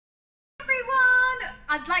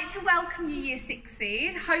I'd like to welcome you Year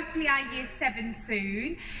 6s, hopefully our Year 7s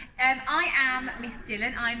soon. I am Miss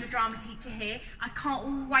Dillon, I'm the drama teacher here. I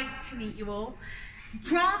can't wait to meet you all.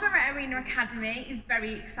 Drama at Arena Academy is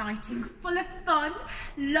very exciting, full of fun,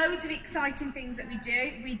 loads of exciting things that we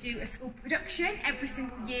do. We do a school production every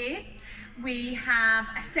single year. We have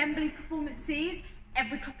assembly performances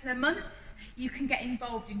every couple of months. You can get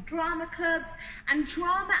involved in drama clubs, and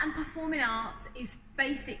drama and performing arts is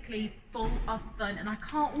basically full of fun, and I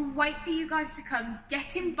can't wait for you guys to come,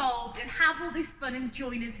 get involved and have all this fun and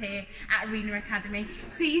join us here at Arena Academy.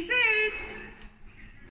 See you soon!